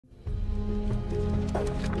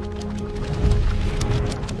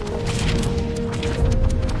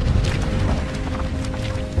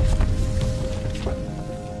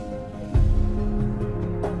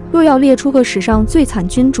若要列出个史上最惨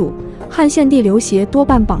君主，汉献帝刘协多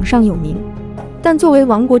半榜上有名。但作为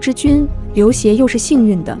亡国之君，刘协又是幸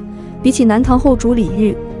运的，比起南唐后主李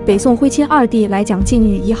煜、北宋徽钦二帝来讲，境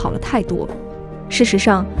遇已好了太多。事实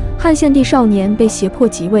上，汉献帝少年被胁迫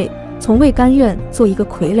即位，从未甘愿做一个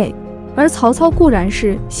傀儡，而曹操固然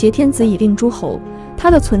是挟天子以令诸侯，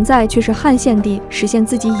他的存在却是汉献帝实现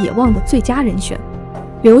自己野望的最佳人选。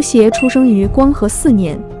刘协出生于光和4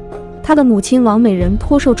年，他的母亲王美人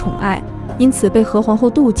颇受宠爱，因此被何皇后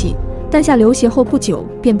妒忌，诞下刘协后不久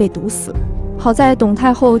便被毒死。好在董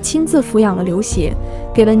太后亲自抚养了刘协，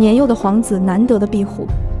给了年幼的皇子难得的庇护。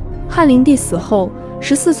汉灵帝死后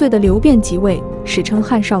，14岁的刘辩即位，史称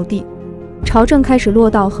汉少帝。朝政开始落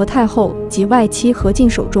到何太后及外戚何进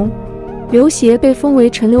手中，刘协被封为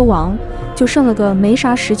陈留王，就剩了个没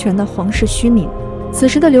啥实权的皇室虚名。此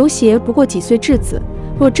时的刘协不过几岁稚子，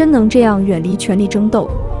若真能这样远离权力争斗，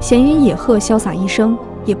闲云野鹤潇洒一生，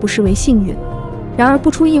也不失为幸运。然而不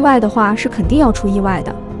出意外的话，是肯定要出意外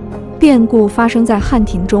的。变故发生在汉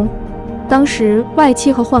庭中，当时外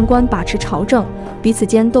戚和宦官把持朝政，彼此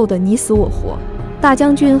间斗得你死我活。大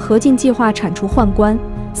将军何进计划铲除宦官，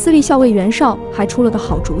司隶校尉袁绍还出了个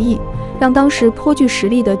好主意，让当时颇具实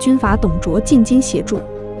力的军阀董卓进京协助。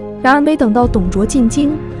然而没等到董卓进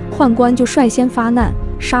京，宦官就率先发难，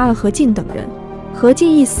杀了何进等人。何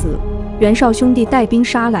进一死，袁绍兄弟带兵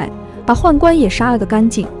杀来，把宦官也杀了个干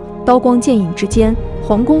净。刀光剑影之间，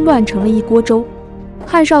皇宫乱成了一锅粥。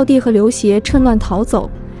汉少帝和刘协趁乱逃走，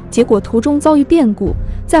结果途中遭遇变故，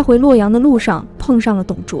在回洛阳的路上碰上了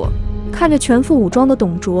董卓。看着全副武装的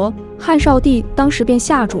董卓，汉少帝当时便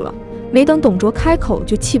吓住了，没等董卓开口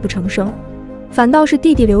就泣不成声。反倒是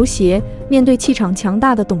弟弟刘协面对气场强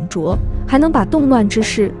大的董卓，还能把动乱之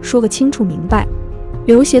事说个清楚明白。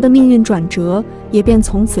刘协的命运转折也便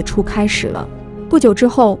从此处开始了。不久之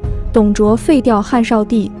后，董卓废掉汉少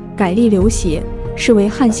帝，改立刘协，是为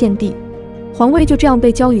汉献帝。皇位就这样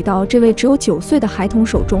被交予到这位只有9岁的孩童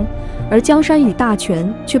手中，而江山与大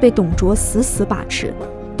权却被董卓死死把持。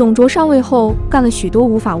董卓上位后干了许多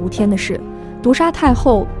无法无天的事，毒杀太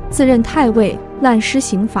后，自任太尉，滥施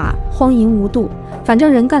刑罚，荒淫无度，反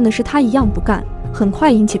正人干的事他一样不干，很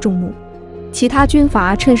快引起众怒。其他军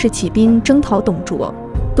阀趁势起兵征讨董卓，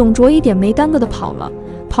董卓一点没耽搁的跑了，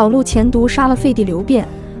跑路前毒杀了废帝刘辩。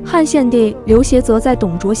汉献帝刘协则在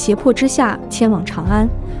董卓胁迫之下迁往长安，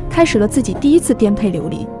开始了自己第一次颠沛流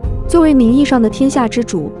离。作为名义上的天下之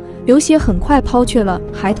主，刘协很快抛却了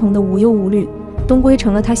孩童的无忧无虑，东归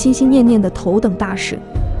成了他心心念念的头等大事。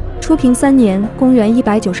初平3年，公元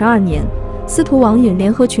192年，司徒王允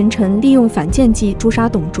联合群臣，利用反间计诛杀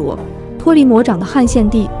董卓，脱离魔掌的汉献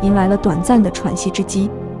帝迎来了短暂的喘息之机。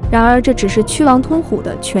然而这只是驱狼吞虎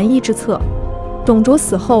的权宜之策。董卓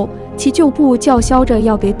死后，其旧部叫嚣着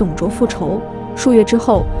要给董卓复仇，数月之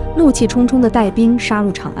后，怒气冲冲地带兵杀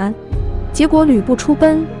入长安。结果吕布出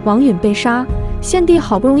奔，王允被杀，献帝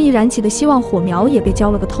好不容易燃起的希望火苗也被浇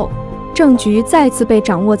了个透，政局再次被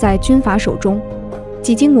掌握在军阀手中。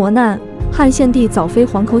几经磨难，汉献帝早非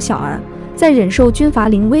黄口小儿，在忍受军阀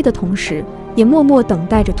临危的同时，也默默等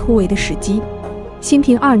待着突围的时机。兴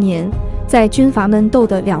平2年，在军阀们斗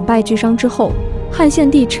得两败俱伤之后，汉献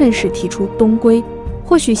帝趁势提出东归。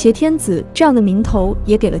或许挟天子这样的名头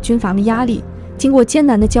也给了军阀们压力，经过艰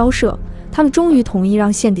难的交涉，他们终于同意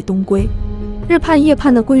让献帝东归。日盼夜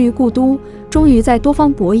盼的归于故都，终于在多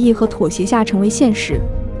方博弈和妥协下成为现实。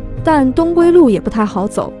但东归路也不太好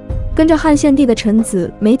走，跟着汉献帝的臣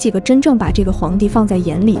子没几个真正把这个皇帝放在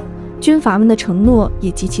眼里，军阀们的承诺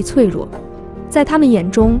也极其脆弱。在他们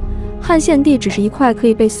眼中，汉献帝只是一块可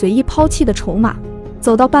以被随意抛弃的筹码。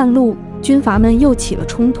走到半路，军阀们又起了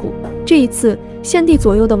冲突。这一次，献帝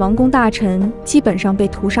左右的王公大臣基本上被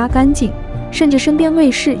屠杀干净，甚至身边卫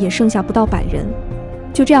士也剩下不到100人。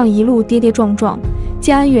就这样一路跌跌撞撞，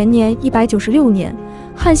建安元年196年，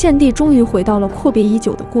汉献帝终于回到了阔别已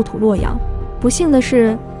久的故土洛阳。不幸的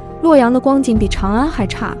是，洛阳的光景比长安还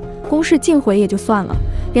差，宫室尽毁也就算了，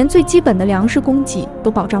连最基本的粮食供给都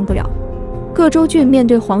保障不了。各州郡面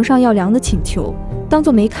对皇上要粮的请求，当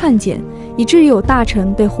作没看见，以至于有大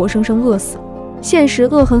臣被活生生饿死。现实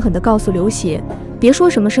恶狠狠地告诉刘协，别说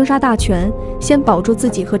什么生杀大权，先保住自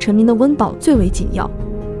己和臣民的温饱最为紧要。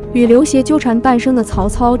与刘协纠缠半生的曹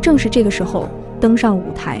操正是这个时候登上舞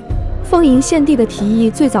台。封迎献帝的提议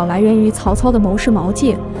最早来源于曹操的谋士毛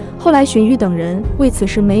玠，后来荀彧等人为此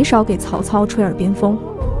事没少给曹操吹耳边风。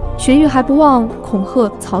荀彧还不忘恐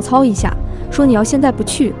吓曹操一下，说你要现在不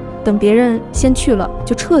去，等别人先去了，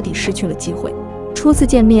就彻底失去了机会。初次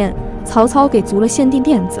见面，曹操给足了献帝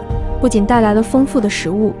面子，不仅带来了丰富的食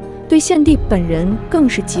物，对献帝本人更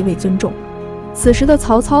是极为尊重。此时的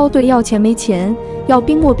曹操对要钱没钱、要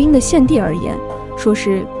兵没兵的献帝而言，说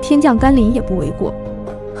是天降甘霖也不为过。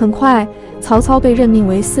很快，曹操被任命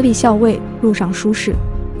为司隶校尉、录尚书事。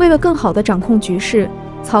为了更好地掌控局势，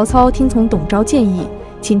曹操听从董昭建议，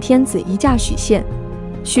请天子移嫁许县。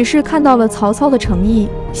许氏看到了曹操的诚意，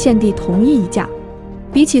献帝同意移嫁。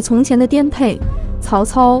比起从前的颠沛，曹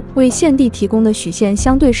操为献帝提供的许县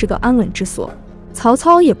相对是个安稳之所。曹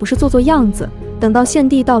操也不是做做样子，等到献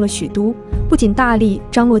帝到了许都，不仅大力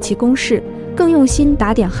张罗其宫室，更用心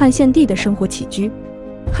打点汉献帝的生活起居。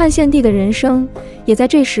汉献帝的人生也在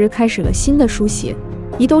这时开始了新的书写。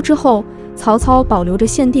移都之后，曹操保留着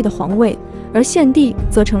献帝的皇位，而献帝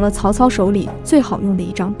则成了曹操手里最好用的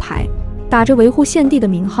一张牌。打着维护献帝的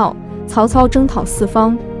名号，曹操征讨四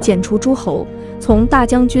方，剪除诸侯，从大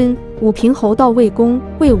将军、武平侯到魏公、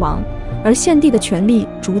魏王，而献帝的权力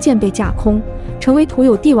逐渐被架空，成为徒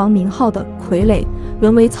有帝王名号的傀儡，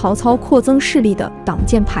沦为曹操扩增势力的挡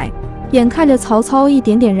箭牌。眼看着曹操一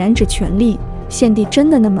点点染指权力，献帝真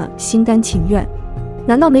的那么心甘情愿？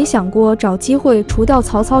难道没想过找机会除掉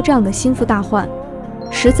曹操这样的心腹大患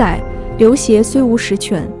？10载，刘协虽无实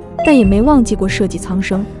权，但也没忘记过社稷苍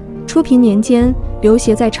生。初平年间，刘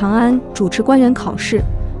协在长安主持官员考试，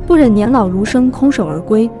不忍年老儒生空手而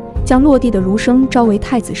归，将落地的儒生招为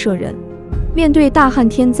太子舍人。面对大旱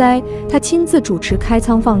天灾，他亲自主持开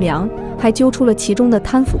仓放粮，还揪出了其中的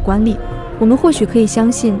贪腐官吏。我们或许可以相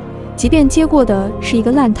信，即便接过的是一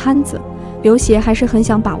个烂摊子，刘协还是很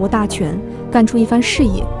想把握大权，干出一番事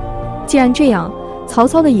业。既然这样，曹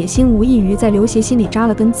操的野心无异于在刘协心里扎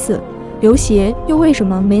了根刺，刘协又为什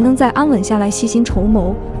么没能再安稳下来细心筹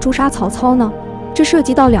谋诛杀曹操呢？这涉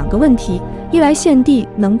及到2个问题：一来献帝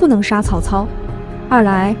能不能杀曹操；二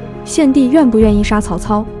来献帝愿不愿意杀曹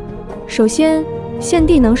操。首先，献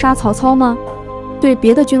帝能杀曹操吗？对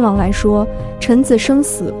别的君王来说，臣子生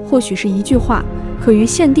死或许是一句话，可于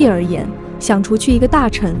献帝而言，想除去一个大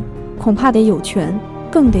臣，恐怕得有权，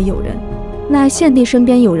更得有人。那献帝身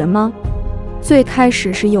边有人吗？最开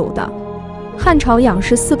始是有的。汉朝仰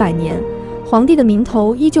视400年，皇帝的名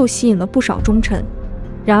头依旧吸引了不少忠臣。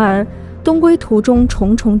然而东归途中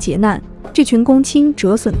重重劫难，这群公卿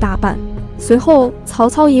折损大半。随后曹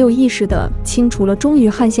操也有意识地清除了忠于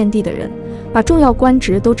汉献帝的人，把重要官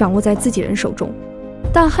职都掌握在自己人手中。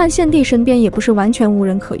但汉献帝身边也不是完全无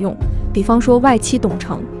人可用，比方说外戚董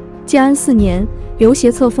承。建安4年，刘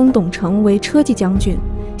协册封董承为车骑将军，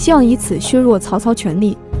希望以此削弱曹操权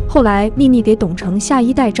力。后来秘密给董承下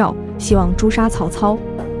衣带诏，希望诛杀曹操。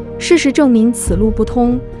事实证明此路不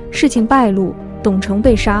通，事情败露，董承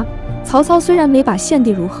被杀。曹操虽然没把献帝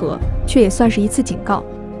如何，却也算是一次警告。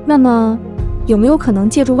那么有没有可能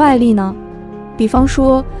借助外力呢？比方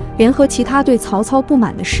说联合其他对曹操不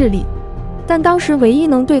满的势力。但当时唯一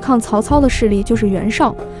能对抗曹操的势力就是袁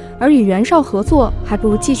绍，而与袁绍合作，还不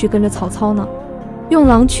如继续跟着曹操呢。用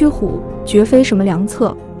狼驱虎绝非什么良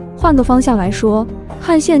策。换个方向来说，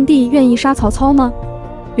汉献帝愿意杀曹操吗？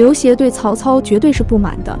刘协对曹操绝对是不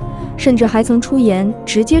满的，甚至还曾出言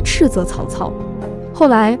直接斥责曹操。后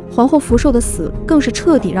来皇后福寿的死更是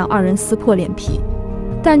彻底让二人撕破脸皮。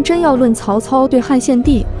但真要论曹操对汉献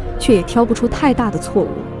帝，却也挑不出太大的错误。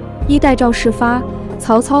衣带诏事发，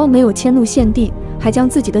曹操没有迁怒献帝，还将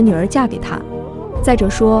自己的女儿嫁给他。再者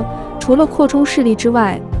说，除了扩充势力之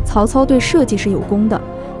外，曹操对社稷是有功的。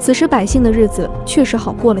此时百姓的日子确实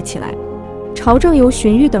好过了起来。朝政由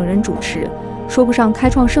荀彧等人主持，说不上开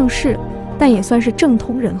创盛世，但也算是政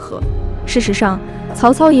通人和。事实上，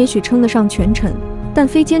曹操也许称得上权臣，但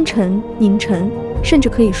非奸臣、佞臣，甚至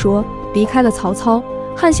可以说，离开了曹操，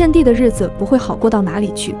汉献帝的日子不会好过到哪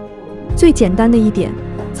里去。最简单的一点，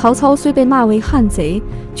曹操虽被骂为汉贼，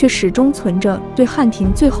却始终存着对汉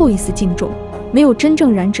廷最后一丝敬重，没有真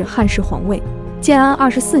正染指汉室皇位。建安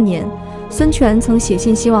24年，孙权曾写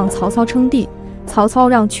信希望曹操称帝，曹操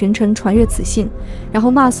让群臣传阅此信，然后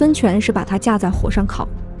骂孙权是把他架在火上烤。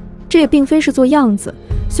这也并非是做样子，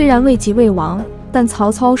虽然位极未亡，但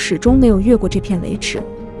曹操始终没有越过这片雷池。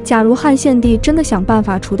假如汉献帝真的想办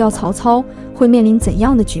法除掉曹操，会面临怎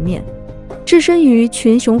样的局面？置身于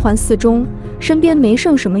群雄环伺中，身边没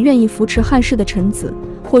剩什么愿意扶持汉室的臣子，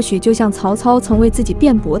或许就像曹操曾为自己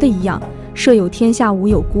辩驳的一样，设有天下无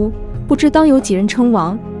有孤，不知当有几人称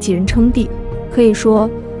王，几人称帝。可以说，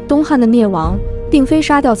东汉的灭亡并非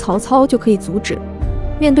杀掉曹操就可以阻止。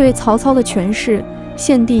面对曹操的权势，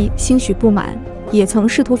献帝兴许不满，也曾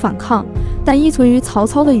试图反抗，但依存于曹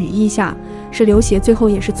操的羽翼下，是刘协最后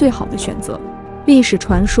也是最好的选择。历史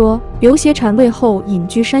传说，刘协禅位后隐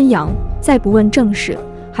居山阳，再不问政事，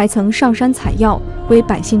还曾上山采药，为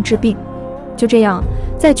百姓治病。就这样，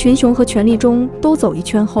在群雄和权力中都走一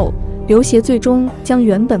圈后，刘协最终将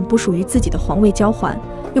原本不属于自己的皇位交还，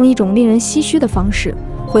用一种令人唏嘘的方式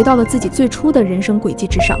回到了自己最初的人生轨迹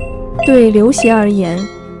之上。对刘协而言，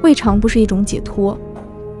未尝不是一种解脱。